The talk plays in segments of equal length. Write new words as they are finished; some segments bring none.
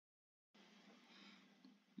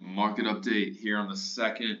Market update here on the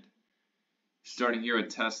 2nd. Starting here at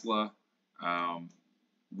Tesla,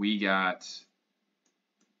 we got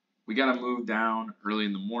a move down early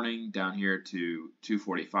in the morning down here to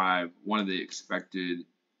 245. One of the expected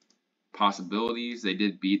possibilities. They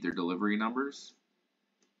did beat their delivery numbers,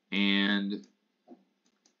 and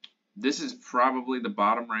this is probably the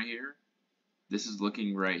bottom right here. This is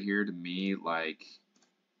looking right here to me like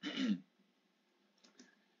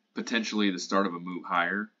potentially the start of a move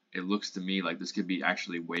higher. It looks to me like this could be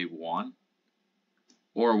actually wave 1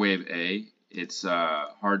 or wave A. It's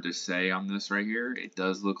hard to say on this right here. It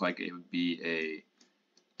does look like it would be a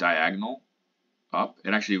diagonal up.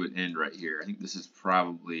 It actually would end right here. I think this is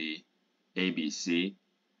probably ABC.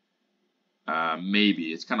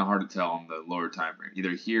 Maybe. It's kind of hard to tell on the lower time frame.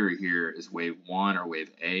 Either here or here is wave 1 or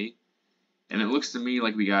wave A. And it looks to me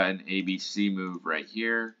like we got an ABC move right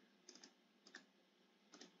here.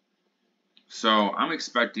 So I'm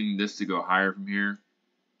expecting this to go higher from here.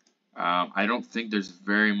 I don't think there's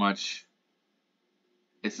very much,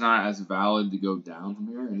 it's not as valid to go down from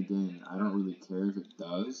here. And again, I don't really care if it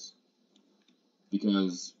does,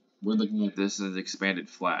 because we're looking at this as expanded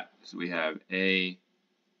flat. So we have A,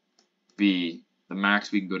 B, the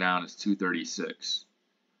max we can go down is 236.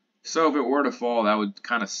 So if it were to fall, that would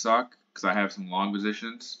kind of suck because I have some long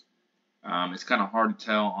positions. It's kind of hard to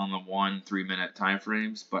tell on the 1-3 minute time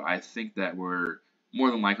frames, but I think that we're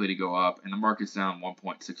more than likely to go up, and the market's down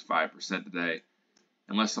 1.65% today.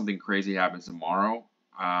 Unless something crazy happens tomorrow,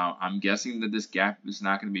 I'm guessing that this gap is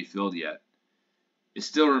not going to be filled yet. It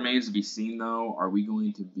still remains to be seen, though. Are we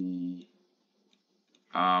going to be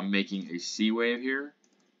making a C wave here?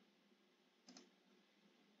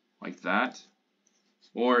 Like that?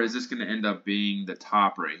 Or is this going to end up being the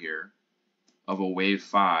top right here of a wave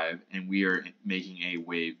 5, and we are making a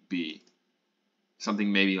wave B?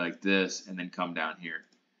 Something maybe like this, and then come down here.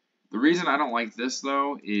 The reason I don't like this,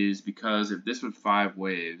 though, is because if this was 5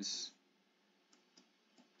 waves,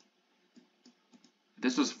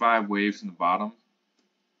 this was 5 waves from the bottom,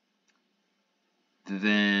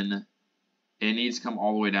 then it needs to come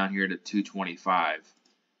all the way down here to 225.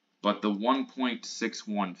 But the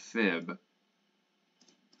 1.61 fib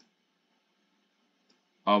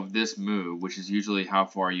of this move, which is usually how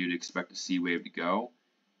far you'd expect a C wave to go,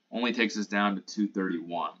 only takes us down to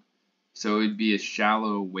 231. So it'd be a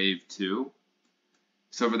shallow wave 2.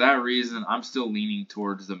 So for that reason, I'm still leaning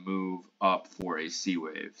towards the move up for a C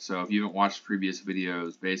wave. So if you haven't watched previous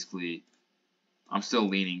videos, basically, I'm still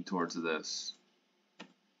leaning towards this.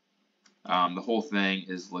 The whole thing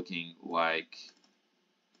is looking like,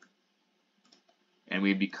 and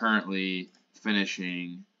we'd be currently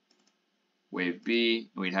finishing wave B,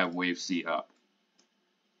 and we'd have wave C up.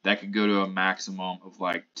 That could go to a maximum of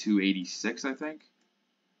like 286, I think.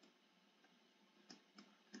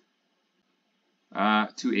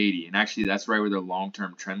 280, and actually that's right where the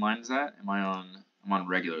long-term trend line is at. I'm on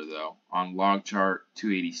regular though. On log chart,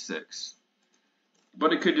 286.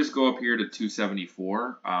 But it could just go up here to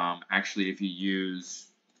 274. Actually, if you use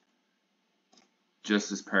just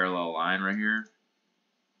this parallel line right here,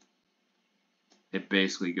 it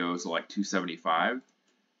basically goes to like 275.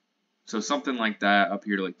 So something like that up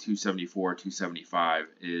here to like 274, 275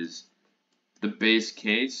 is the base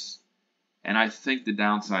case, and I think the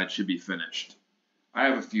downside should be finished. I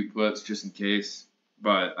have a few puts just in case,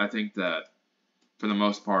 but I think that for the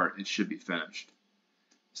most part it should be finished.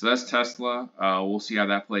 So that's Tesla. We'll see how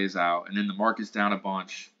that plays out. And then the market's down a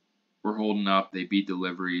bunch. We're holding up. They beat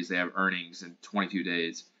deliveries. They have earnings in 22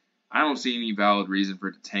 days. I don't see any valid reason for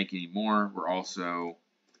it to tank anymore. We're also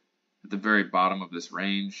at the very bottom of this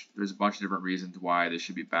range. There's a bunch of different reasons why this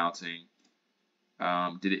should be bouncing.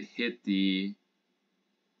 Did it hit the...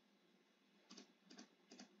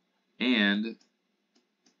 And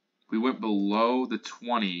we went below the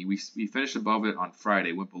 20. We finished above it on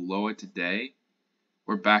Friday. Went below it today.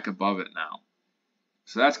 We're back above it now.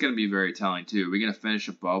 So that's going to be very telling too. We're going to finish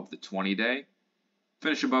above the 20-day.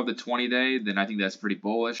 Finish above the 20-day, then I think that's pretty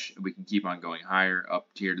bullish, and we can keep on going higher up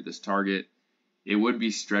here to this target. It would be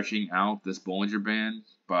stretching out this Bollinger Band,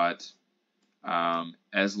 but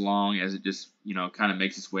as long as it just, kind of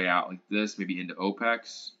makes its way out like this, maybe into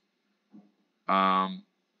OPEX,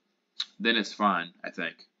 then it's fine, I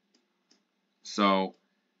think. So,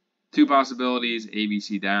 two possibilities,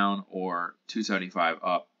 ABC down or 275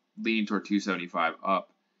 up, leaning toward 275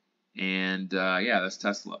 up, and yeah, that's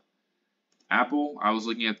Tesla. Apple, I was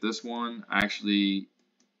looking at this one. I actually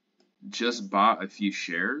just bought a few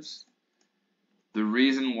shares. The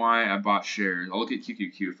reason why I bought shares, I'll look at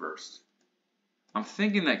QQQ first. I'm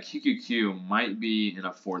thinking that QQQ might be in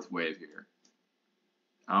a 4th wave here.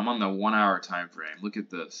 I'm on the 1 hour time frame. Look at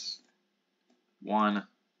this. 1,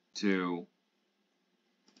 2,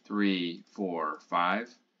 3, 4,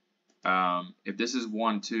 5. If this is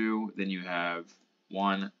 1, 2, then you have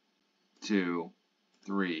 1, 2,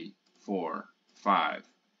 3, 4, 5.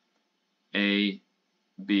 A,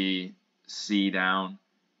 B, C down.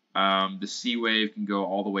 The C wave can go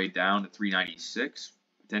all the way down to 396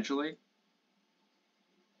 potentially,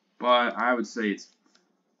 but I would say it's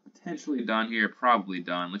potentially done here, probably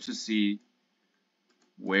done. Let's just see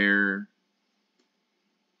where.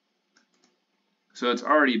 So it's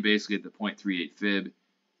already basically at the 0.38 fib.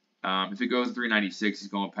 If it goes to 396,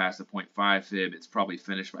 it's going past the 0.5 fib. It's probably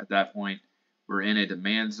finished at that point. We're in a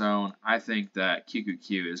demand zone. I think that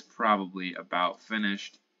QQQ is probably about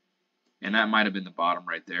finished. And that might have been the bottom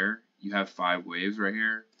right there. You have 5 waves right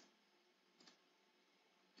here.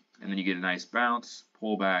 And then you get a nice bounce,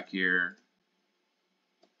 pull back here.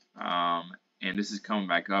 And this is coming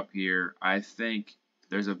back up here. I think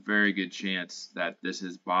there's a very good chance that this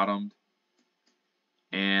is bottomed.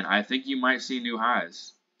 And I think you might see new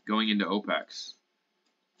highs going into OPEX.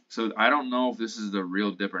 So I don't know if this is the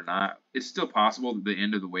real dip or not. It's still possible that the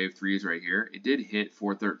end of the wave 3 is right here. It did hit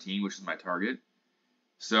 413, which is my target.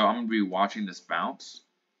 So I'm going to be watching this bounce.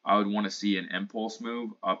 I would want to see an impulse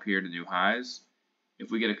move up here to new highs.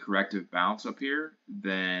 If we get a corrective bounce up here,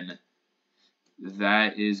 then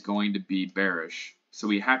that is going to be bearish. So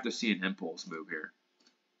we have to see an impulse move here.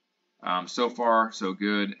 So far, so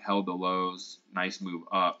good. Held the lows. Nice move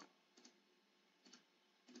up.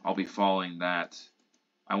 I'll be following that.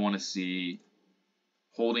 I want to see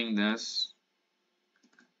holding this.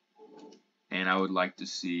 And I would like to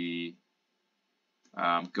see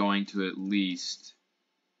going to at least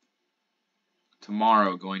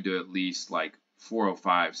tomorrow, going to at least like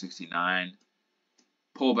 405.69.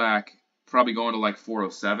 Pullback, probably going to like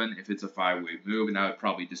 407 if it's a 5-wave move, and that would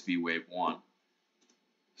probably just be wave 1.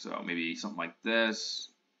 So maybe something like this.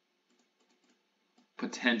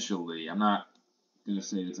 Potentially, I'm not going to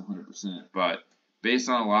say it's 100%, but based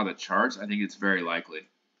on a lot of the charts, I think it's very likely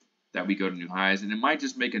that we go to new highs, and it might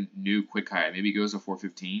just make a new quick high. Maybe it goes to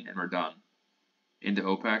 415 and we're done into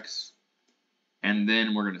OPEX, and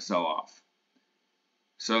then we're going to sell off.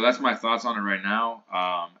 So that's my thoughts on it right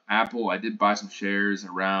now. Apple, I did buy some shares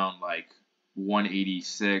around like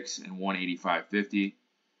 186 and 185.50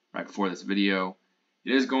 right before this video.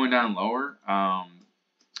 It is going down lower.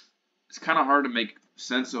 It's kind of hard to make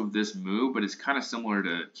sense of this move, but it's kind of similar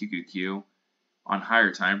to QQQ on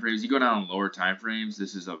higher time frames. You go down on lower time frames,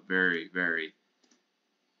 this is a very, very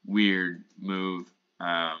weird move.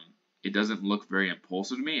 It doesn't look very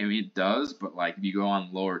impulsive to me. I mean, it does, but like if you go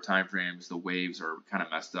on lower time frames, the waves are kind of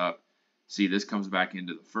messed up. See, this comes back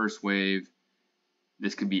into the first wave.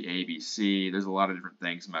 This could be ABC. There's a lot of different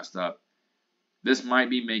things messed up. This might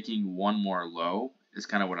be making one more low, is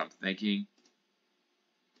kind of what I'm thinking.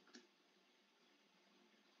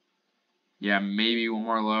 Yeah, maybe one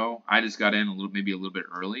more low. I just got in maybe a little bit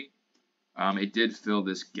early. It did fill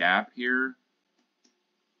this gap here.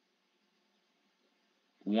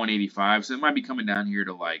 185, so it might be coming down here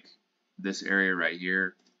to like this area right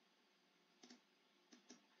here.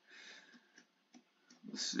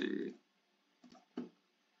 Let's see.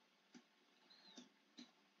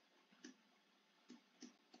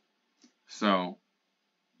 So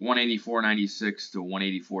 184.96 to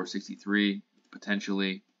 184.63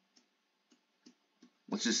 potentially.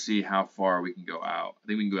 Let's just see how far we can go out. I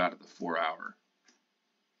think we can go out to the 4 hour.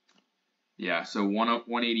 Yeah, so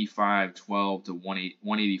 185.12 to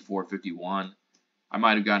 184.51. I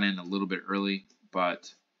might have gotten in a little bit early,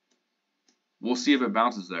 but we'll see if it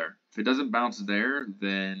bounces there. If it doesn't bounce there,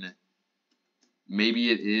 then maybe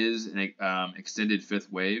it is an extended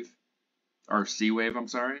 5th wave, or C wave, I'm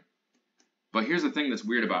sorry. But here's the thing that's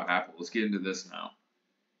weird about Apple. Let's get into this now.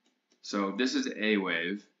 So this is A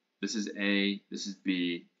wave, this is A, this is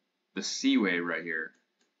B, the C wave right here.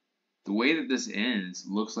 The way that this ends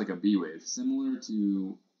looks like a B wave, similar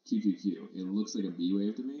to QQQ. It looks like a B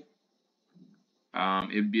wave to me.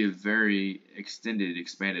 It would be a very extended,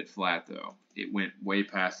 expanded flat though. It went way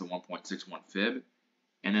past the 1.61 fib,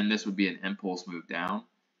 and then this would be an impulse move down.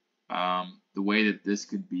 The way that this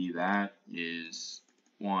could be that is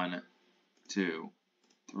 1, 2,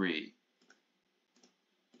 3.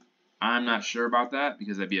 I'm not sure about that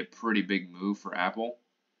because that'd be a pretty big move for Apple.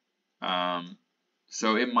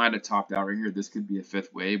 So it might have topped out right here. This could be a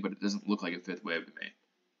 5th wave, but it doesn't look like a 5th wave to me.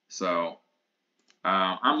 So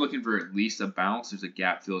I'm looking for at least a bounce. There's a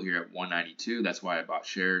gap fill here at 192. That's why I bought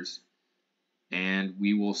shares. And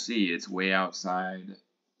we will see. It's way outside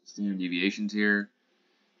standard deviations here.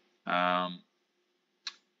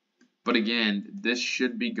 But again, this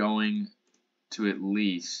should be going to at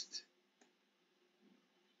least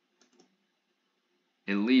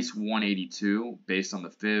 182 based on the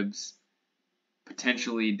fibs,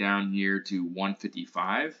 potentially down here to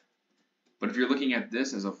 155. But if you're looking at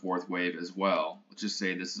this as a fourth wave as well, let's just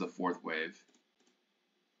say this is a fourth wave.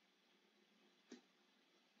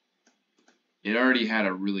 It already had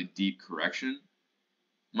a really deep correction.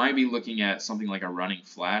 Might be looking at something like a running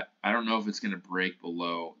flat. I don't know if it's going to break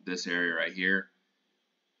below this area right here.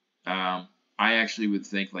 I actually would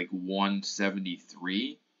think like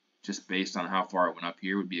 173, just based on how far it went up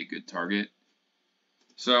here, would be a good target.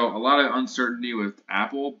 So a lot of uncertainty with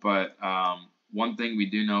Apple, but one thing we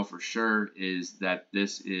do know for sure is that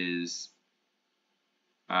this is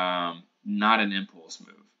not an impulse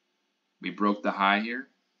move. We broke the high here,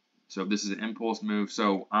 so this is an impulse move.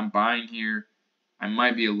 So I'm buying here. I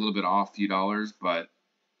might be a little bit off a few dollars, but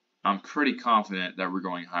I'm pretty confident that we're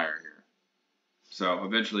going higher here. So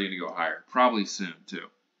eventually going to go higher, probably soon too.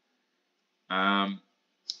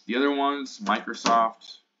 The other ones,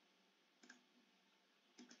 Microsoft.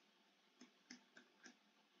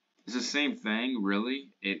 It's the same thing, really.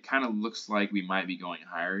 It kind of looks like we might be going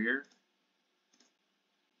higher here.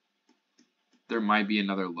 There might be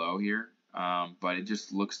another low here, but it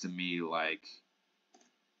just looks to me like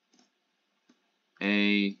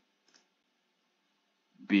A,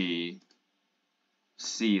 B,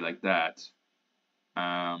 C, like that.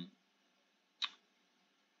 A,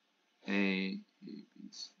 B,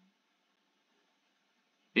 C.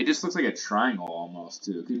 It just looks like a triangle almost,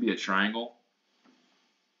 too. It could be a triangle.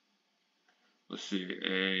 Let's see,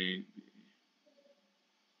 A, B.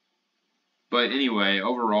 But anyway,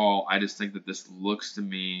 overall, I just think that this looks to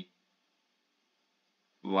me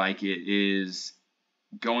like it is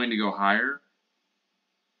going to go higher.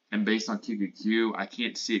 And based on QQQ, I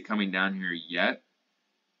can't see it coming down here yet.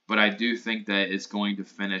 But I do think that it's going to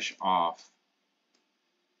finish off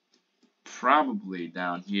probably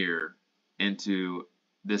down here into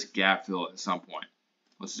this gap fill at some point.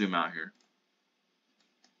 Let's zoom out here.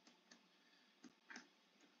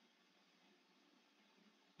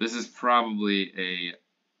 This is probably a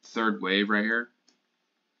third wave right here.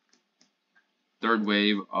 Third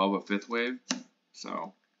wave of a fifth wave.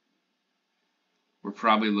 So we're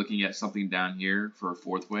probably looking at something down here for a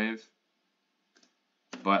fourth wave.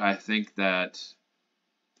 But I think that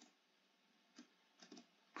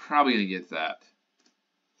probably going to get that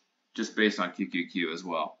just based on QQQ as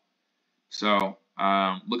well. So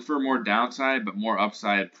look for more downside, but more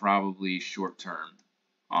upside probably short term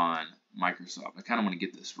on Microsoft. I kind of want to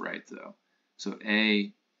get this right though. So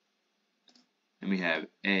A, and we have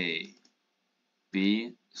A,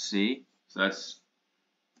 B, C. So that's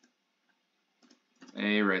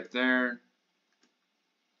A right there.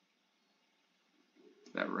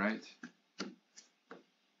 Is that right?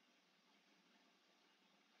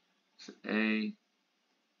 So A.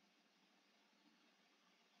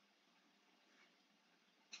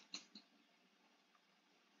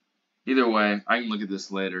 Either way, I can look at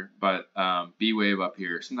this later, but B wave up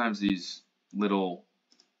here. Sometimes these little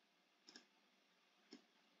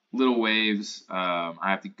waves I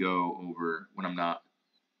have to go over when I'm not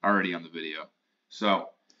already on the video. So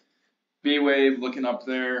B wave looking up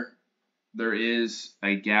there. There is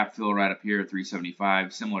a gap fill right up here at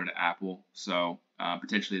 375, similar to Apple. So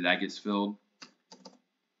potentially that gets filled.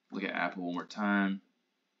 Look at Apple one more time.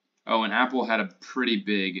 Oh, and Apple had a pretty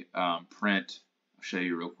big print. I'll show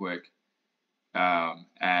you real quick.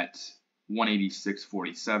 At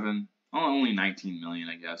 186.47. Oh, only 19 million,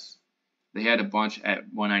 I guess. They had a bunch at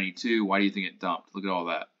 192. Why do you think it dumped? Look at all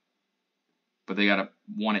that. But they got a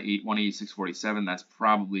 186.47. That's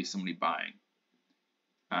probably somebody buying.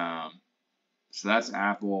 So that's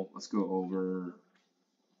Apple. Let's go over.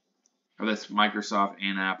 Oh, that's Microsoft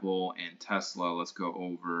and Apple and Tesla. Let's go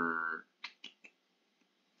over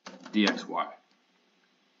DXY.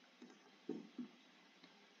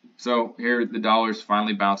 So here the dollar's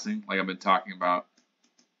finally bouncing, like I've been talking about.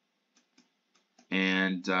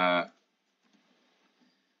 And there's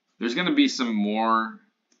going to be some more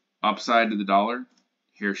upside to the dollar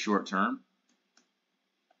here short term.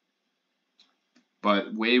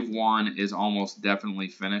 But wave one is almost definitely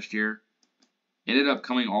finished here. Ended up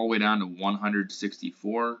coming all the way down to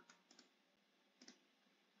 164.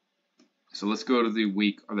 So let's go to the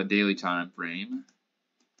week or the daily time frame.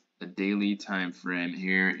 The daily time frame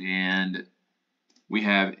here, and we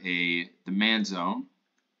have a demand zone,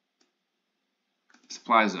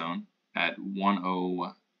 supply zone at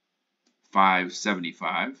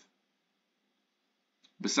 105.75.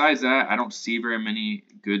 Besides that, I don't see very many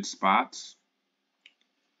good spots.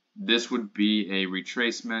 This would be a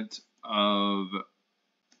retracement of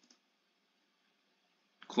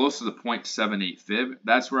close to the 0.78 fib.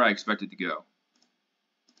 That's where I expect it to go.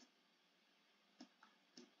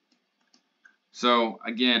 So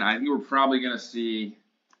again, I think we're probably going to see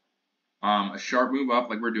a sharp move up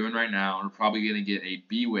like we're doing right now. And we're probably going to get a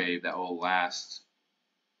B wave that will last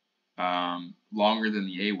longer than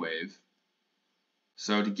the A wave.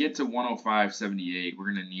 So to get to 105.78,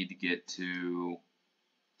 we're going to need to get to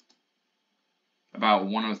about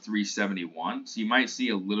 103.71. So you might see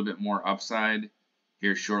a little bit more upside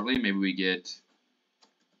here shortly. Maybe we get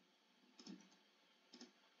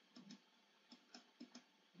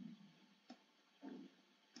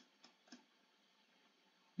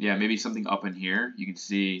maybe something up in here. You can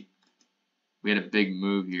see we had a big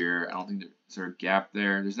move here. I don't think is there a gap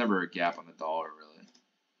there. There's never a gap on the dollar really,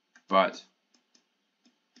 but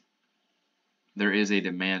there is a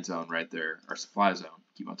demand zone right there, or supply zone.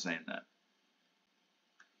 Keep on saying that.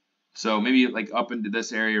 So maybe like up into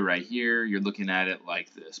this area right here, you're looking at it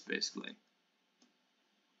like this basically.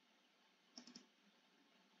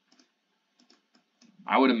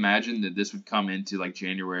 I would imagine that this would come into like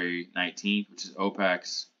January 19th, which is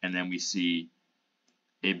OPEX, and then we see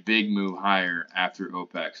a big move higher after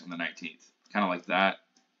OPEX on the 19th, kind of like that.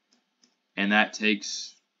 And that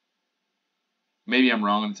takes, maybe I'm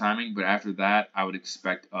wrong on the timing, but after that, I would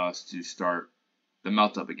expect us to start the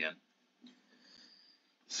melt up again.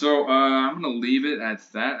 So I'm going to leave it at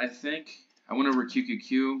that, I think. I went over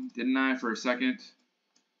QQQ, didn't I, for a second?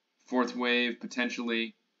 Fourth wave,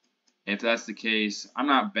 potentially. If that's the case, I'm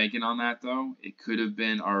not banking on that, though. It could have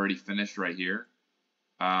been already finished right here.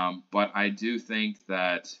 But I do think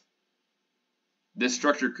that this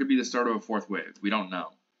structure could be the start of a fourth wave. We don't know.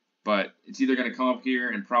 But it's either going to come up here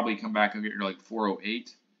and probably come back up here to like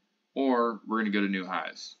 408, or we're going to go to new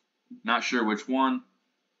highs. Not sure which one.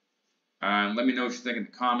 Let me know what you think in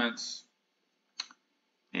the comments.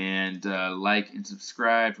 And like and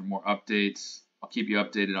subscribe for more updates. I'll keep you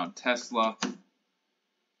updated on Tesla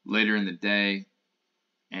later in the day.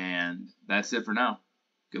 And that's it for now.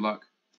 Good luck.